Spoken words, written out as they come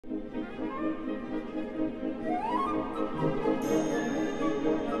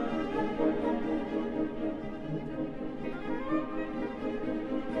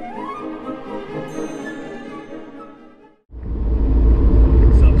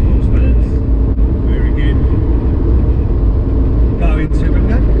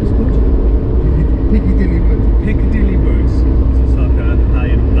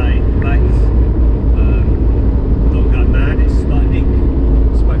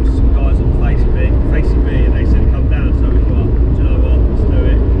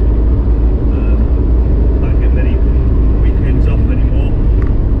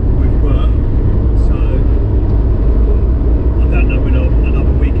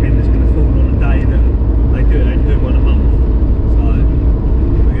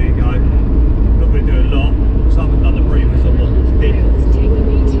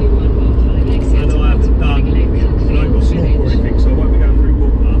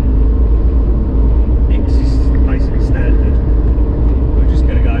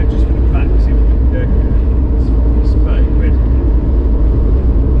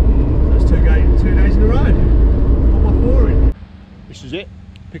this is it,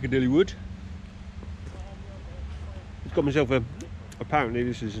 Piccadillywood. I've got myself a, apparently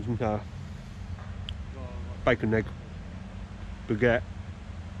this is bacon egg baguette.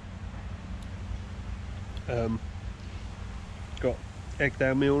 Got egg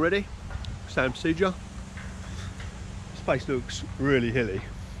down me already, standard procedure. This place looks really hilly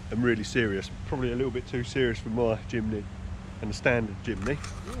and really serious, probably a little bit too serious for my Jimny and the standard Jimny.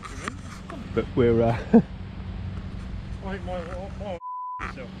 But we're I hate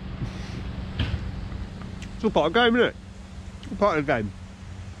it's all part of the game, isn't it? It's all part of the game.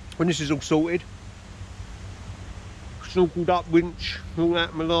 When this is all sorted, snorkeled up, winch, all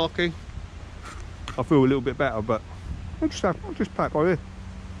that malarkey, I feel a little bit better, but I'll just pack by here.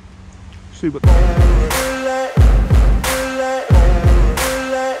 See what. Ain't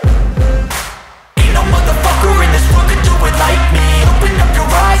no motherfucker in this world could do it like me. Open up your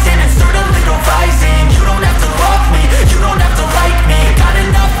eyes and insert a little rising. You don't have to love me, you don't have to like me. Got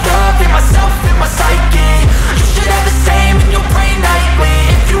enough love in myself, in my psyche. You should have the same in your brain nightly.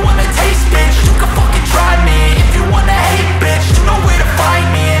 If you wanna taste, bitch, you can fucking try me. If you wanna hate, bitch, you know where to find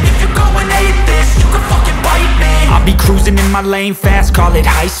me. And if you go and hate this, you can fucking bite me. I'll be cruising in my lane fast, call it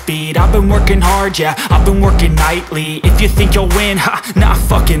high speed. I've been working hard, yeah, I've been working nightly. If you think you'll win, ha, not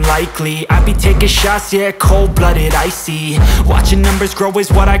fucking likely. I be taking shots, yeah, cold-blooded, icy. Watching numbers grow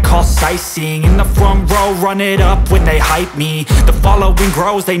is what I call sightseeing. In the front row, run it up when they hype me. The following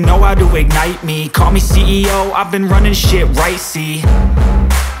grows, they know how to ignite me. Call me CEO, I've been running shit right, see.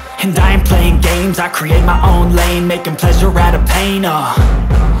 And I ain't playing games, I create my own lane, making pleasure out of pain,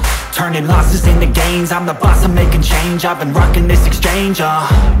 turning losses into gains. I'm the boss, I'm making change. I've been rocking this exchange,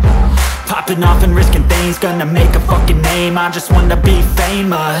 popping off and risking things. Gonna make a fucking name, I just wanna be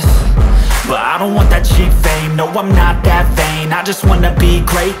famous. But I don't want that cheap fame, no I'm not that vain. I just wanna be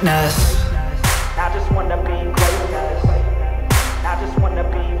greatness. I just wanna be greatness. I just wanna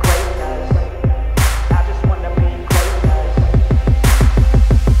be greatness. I just wanna be greatness.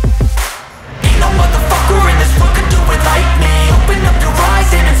 Ain't no motherfucker in this world could do it like me. Open up your eyes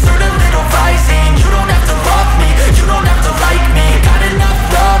and insert a little rising. You don't have to love me, you don't have to like me. Got enough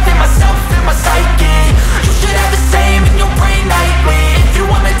love in myself, in my psyche. You should have the same in your brain nightly. If you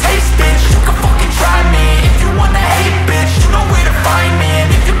wanna taste, bitch, you can fucking try me. If you wanna hate, bitch, you know where to find me.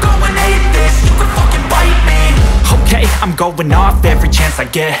 And if you go and hate this, you can fucking bite me. Okay, I'm going off every chance I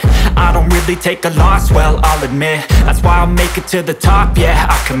get. I don't really take a loss, well, I'll admit. That's why I'll make it to the top, yeah,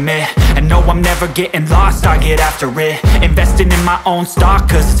 I commit. And no, I'm never getting lost, I get after it. Investing in my own stock,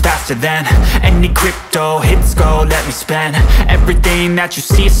 cause it's faster than any crypto hits go, let me spend. Everything that you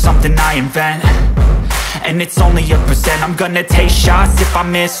see is something I invent. And it's only a percent. I'm gonna take shots. If I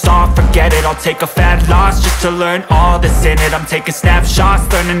miss all, forget it. I'll take a fat loss just to learn all that's in it. I'm taking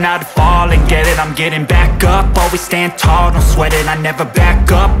snapshots, learning how to fall and get it. I'm getting back up, always stand tall, don't sweat it. I never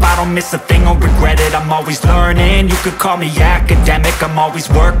back up, I don't miss a thing or regret it. I'm always learning, you could call me academic. I'm always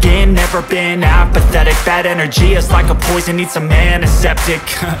working, never been apathetic. Bad energy is like a poison, needs some antiseptic.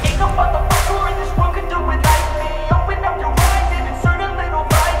 Ain't no motherfucker in this world could do it like me. Open up your eyes and insert a little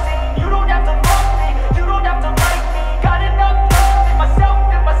rising. You don't have to love me, you don't have to like me. Got enough love in myself,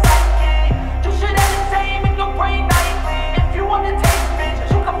 in my psyche. You should have the same in your brain nightly. If you wanna taste, bitch,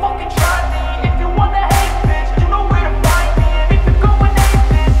 you can fucking try me. If you wanna hate, bitch, you know where to find me. And if you go and hate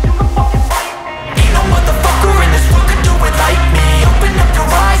this, you can fucking fight me. Ain't no motherfucker in this world could do it like me. Open up your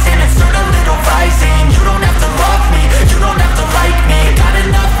eyes and insert a little rising. You don't have to love me, you don't have to like me. Got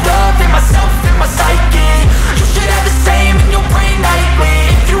enough love in myself, in my psyche. You should have the same in your brain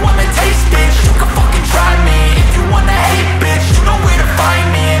nightly. If you wanna taste, bitch, you can fucking try me. If you wanna hate, bitch, you know where to find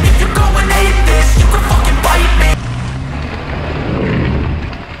me. And if you go and hate this, you can fucking bite me.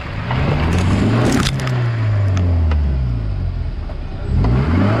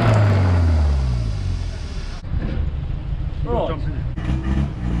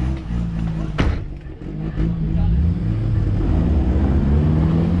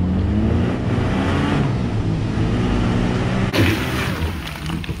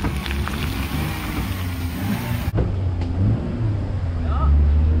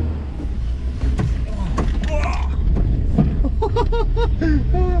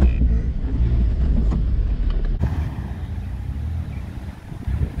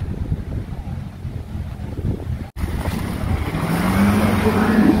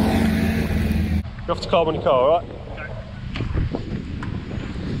 You're off to calm in the car, alright? Okay.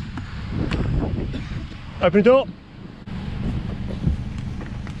 Open the door.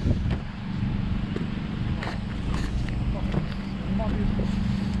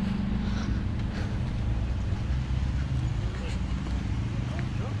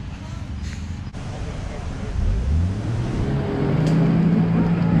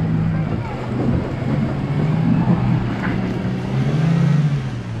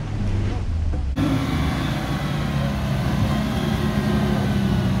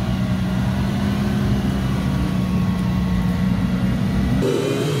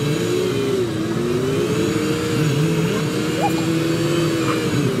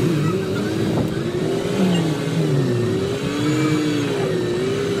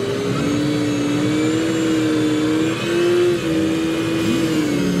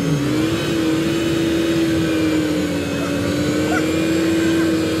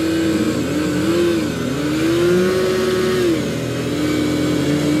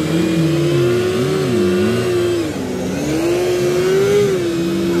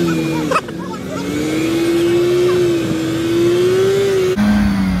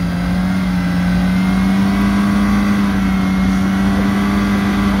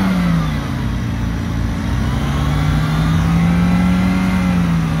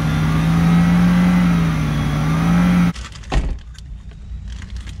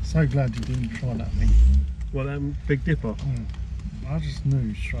 so glad you didn't try that thing. Well, that Big Dipper. I just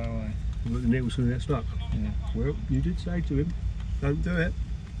knew straight away. But the net was going to get stuck. Yeah. Well, you did say to him, don't do it.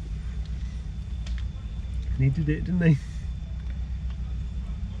 And he did it, didn't he?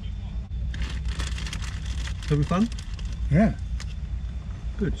 Having fun? Yeah.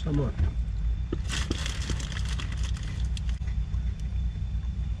 Good, so am I.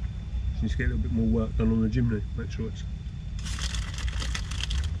 Just get a little bit more work done on the Jimny. Make sure it's.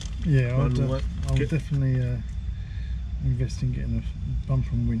 Yeah, I'll Get- definitely invest in getting a bumper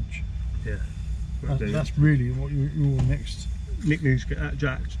and winch. Yeah. That's really what your next. Nick needs to get that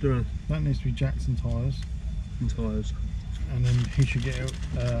jacked, don't That needs to be jacks and tyres, he? And tyres. and then he should get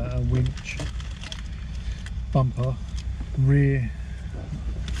a winch, bumper, rear,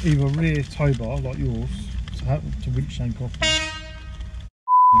 either rear tow bar like yours to winch shank off.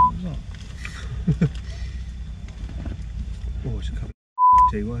 What was that? Oh, it's a couple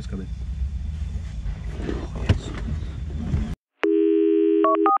of TYs coming.